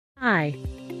Hi.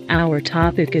 Our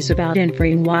topic is about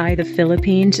inferring why the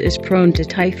Philippines is prone to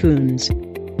typhoons.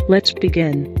 Let's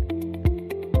begin.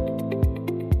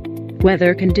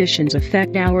 Weather conditions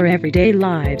affect our everyday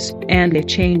lives, and they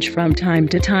change from time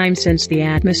to time since the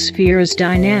atmosphere is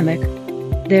dynamic.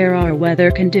 There are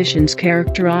weather conditions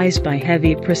characterized by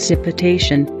heavy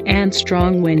precipitation and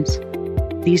strong winds.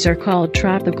 These are called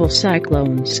tropical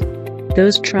cyclones.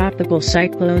 Those tropical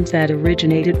cyclones that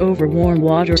originated over warm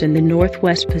waters in the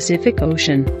Northwest Pacific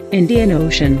Ocean, Indian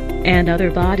Ocean, and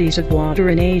other bodies of water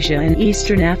in Asia and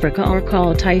Eastern Africa are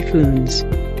called typhoons.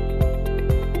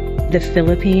 The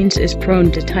Philippines is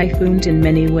prone to typhoons in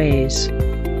many ways.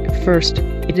 First,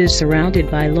 it is surrounded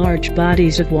by large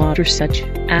bodies of water such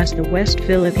as the West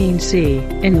Philippine Sea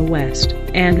in the west,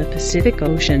 and the Pacific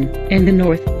Ocean in the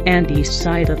north and east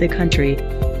side of the country.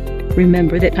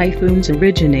 Remember that typhoons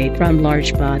originate from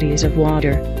large bodies of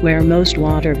water, where most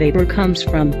water vapor comes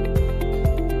from.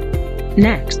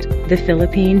 Next, the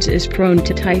Philippines is prone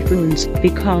to typhoons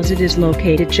because it is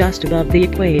located just above the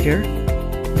equator.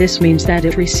 This means that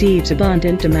it receives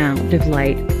abundant amount of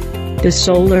light. The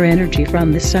solar energy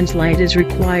from the sun's light is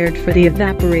required for the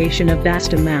evaporation of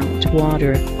vast amount of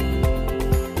water.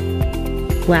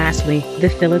 Lastly,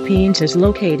 the Philippines is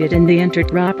located in the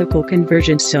intertropical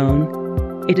convergence zone.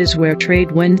 It is where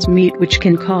trade winds meet, which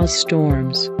can cause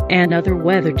storms and other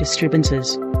weather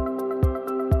disturbances.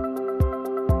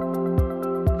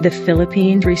 The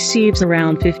Philippines receives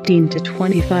around 15 to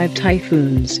 25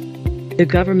 typhoons. The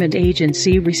government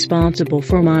agency responsible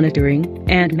for monitoring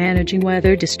and managing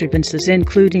weather disturbances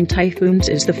including typhoons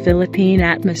is the Philippine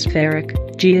Atmospheric,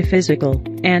 Geophysical,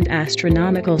 and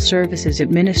Astronomical Services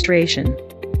Administration.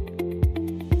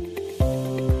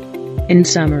 In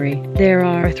summary, there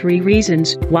are 3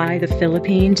 reasons why the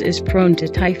Philippines is prone to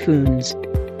typhoons.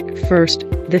 First,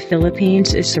 the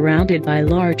Philippines is surrounded by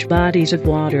large bodies of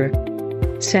water.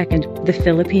 Second, the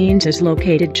Philippines is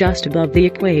located just above the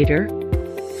equator.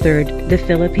 Third, the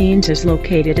Philippines is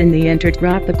located in the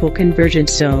intertropical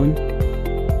convergence zone.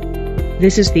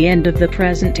 This is the end of the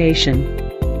presentation.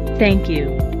 Thank you.